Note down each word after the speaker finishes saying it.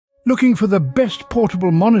Looking for the best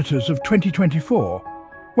portable monitors of 2024?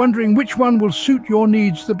 Wondering which one will suit your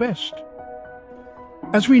needs the best?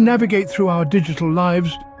 As we navigate through our digital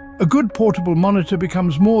lives, a good portable monitor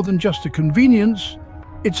becomes more than just a convenience,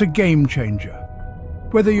 it's a game changer.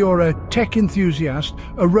 Whether you're a tech enthusiast,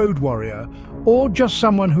 a road warrior, or just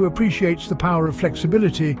someone who appreciates the power of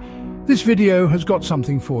flexibility, this video has got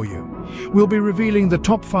something for you. We'll be revealing the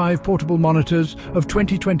top 5 portable monitors of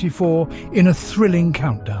 2024 in a thrilling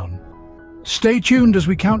countdown. Stay tuned as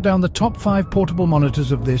we count down the top 5 portable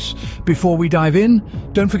monitors of this. Before we dive in,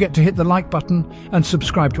 don't forget to hit the like button and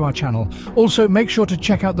subscribe to our channel. Also, make sure to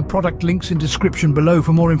check out the product links in description below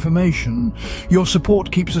for more information. Your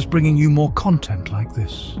support keeps us bringing you more content like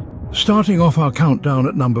this. Starting off our countdown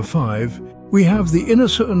at number 5, we have the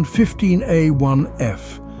iUnleash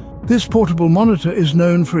 15A1F. This portable monitor is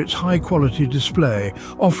known for its high-quality display,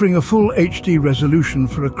 offering a full HD resolution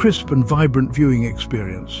for a crisp and vibrant viewing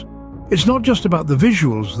experience. It's not just about the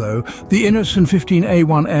visuals, though. The iUnleash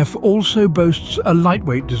 15A1F also boasts a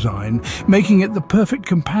lightweight design, making it the perfect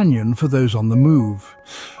companion for those on the move.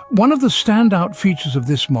 One of the standout features of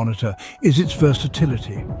this monitor is its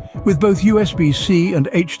versatility. With both USB-C and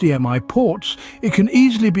HDMI ports, it can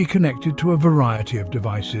easily be connected to a variety of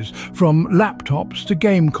devices, from laptops to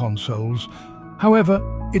game consoles. However,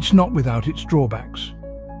 it's not without its drawbacks.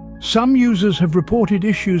 Some users have reported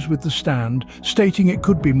issues with the stand, stating it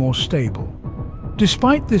could be more stable.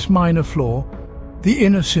 Despite this minor flaw, the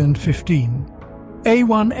iUnleash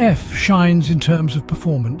 15A1F shines in terms of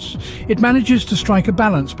performance. It manages to strike a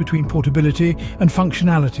balance between portability and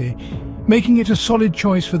functionality, making it a solid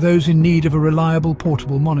choice for those in need of a reliable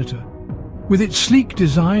portable monitor. With its sleek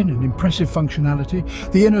design and impressive functionality,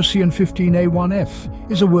 the iUnleash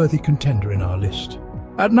 15A1F is a worthy contender in our list.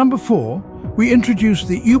 At number 4, we introduce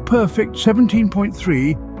the iPerfect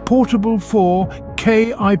 17.3 Portable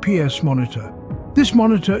 4K IPS monitor. This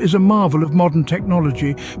monitor is a marvel of modern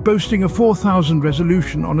technology, boasting a 4000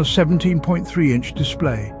 resolution on a 17.3-inch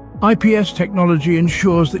display. IPS technology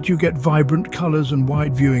ensures that you get vibrant colors and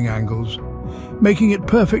wide viewing angles, making it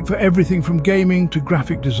perfect for everything from gaming to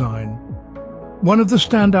graphic design. One of the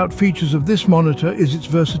standout features of this monitor is its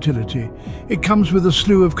versatility. It comes with a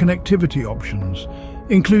slew of connectivity options,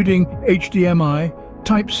 including HDMI,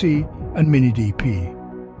 Type-C and Mini DP.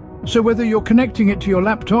 So whether you're connecting it to your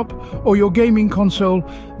laptop or your gaming console,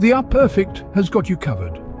 the iPerfect has got you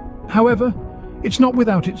covered. However, it's not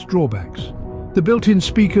without its drawbacks. The built-in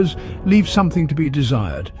speakers leave something to be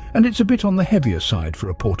desired, and it's a bit on the heavier side for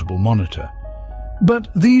a portable monitor. But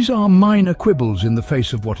these are minor quibbles in the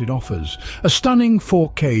face of what it offers: a stunning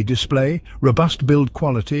 4K display, robust build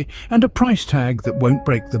quality, and a price tag that won't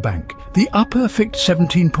break the bank. The iPerfect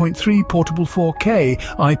 17.3 Portable 4K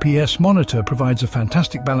IPS monitor provides a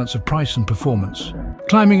fantastic balance of price and performance.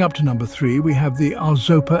 Climbing up to number 3, we have the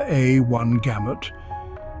iUnleash A1 Gamut.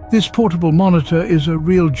 This portable monitor is a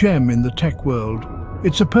real gem in the tech world.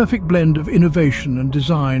 It's a perfect blend of innovation and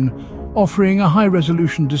design, offering a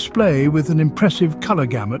high-resolution display with an impressive color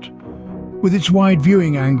gamut. With its wide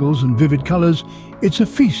viewing angles and vivid colors, it's a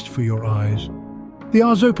feast for your eyes. The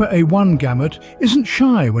iUnleash A1 Gamut isn't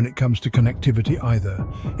shy when it comes to connectivity either.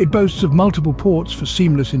 It boasts of multiple ports for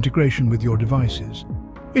seamless integration with your devices.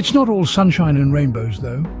 It's not all sunshine and rainbows,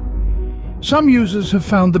 though. Some users have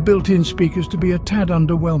found the built-in speakers to be a tad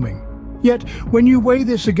underwhelming. Yet, when you weigh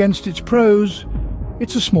this against its pros,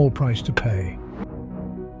 it's a small price to pay.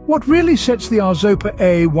 What really sets the iUnleash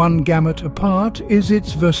A1 Gamut apart is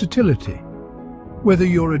its versatility. Whether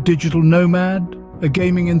you're a digital nomad, a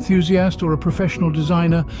gaming enthusiast, or a professional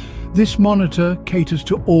designer, this monitor caters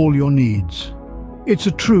to all your needs. It's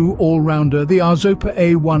a true all-rounder. The iUnleash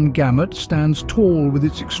A1 Gamut stands tall with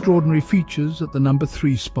its extraordinary features at the number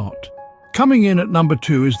 3 spot. Coming in at number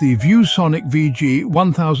 2 is the ViewSonic VG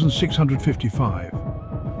 1655.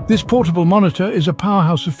 This portable monitor is a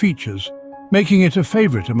powerhouse of features, making it a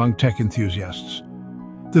favorite among tech enthusiasts.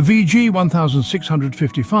 The VG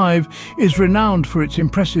 1655 is renowned for its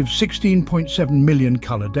impressive 16.7 million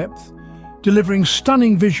color depth, delivering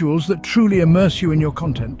stunning visuals that truly immerse you in your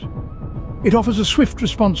content. It offers a swift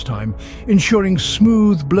response time, ensuring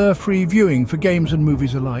smooth, blur-free viewing for games and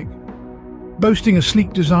movies alike. Boasting a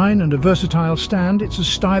sleek design and a versatile stand, it's as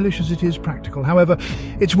stylish as it is practical. However,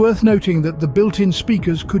 it's worth noting that the built-in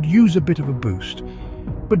speakers could use a bit of a boost.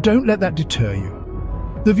 But don't let that deter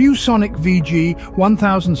you. The ViewSonic VG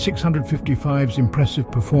 1655's impressive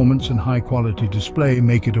performance and high-quality display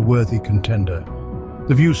make it a worthy contender.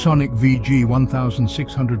 The ViewSonic VG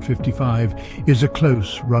 1655 is a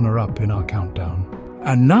close runner-up in our countdown.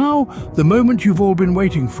 And now, the moment you've all been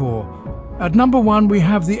waiting for. At number 1, we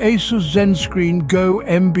have the Asus ZenScreen Go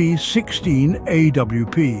MB16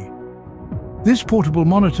 AWP. This portable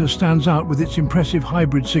monitor stands out with its impressive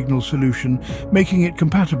hybrid signal solution, making it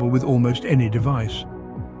compatible with almost any device.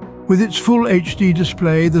 With its full HD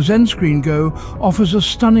display, the ZenScreen Go offers a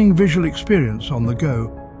stunning visual experience on the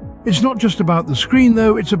go. It's not just about the screen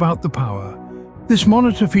though, it's about the power. This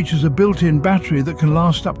monitor features a built-in battery that can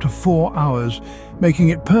last up to 4 hours, making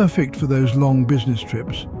it perfect for those long business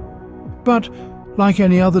trips. But, like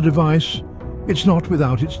any other device, it's not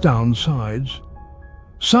without its downsides.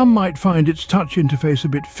 Some might find its touch interface a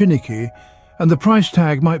bit finicky, and the price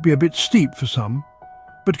tag might be a bit steep for some.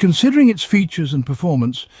 But considering its features and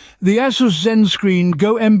performance, the Asus ZenScreen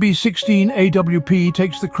Go MB16 AWP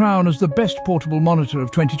takes the crown as the best portable monitor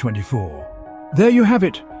of 2024. There you have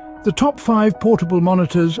it, the top 5 portable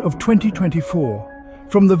monitors of 2024.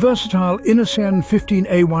 From the versatile Innocean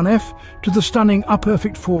 15A1F to the stunning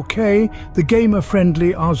Aperfect 4K, the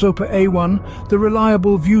gamer-friendly Arzopa A1, the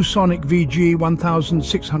reliable ViewSonic VG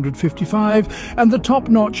 1655, and the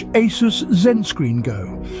top-notch Asus ZenScreen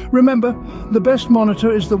Go. Remember, the best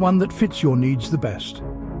monitor is the one that fits your needs the best.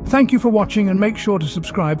 Thank you for watching, and make sure to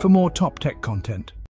subscribe for more top tech content.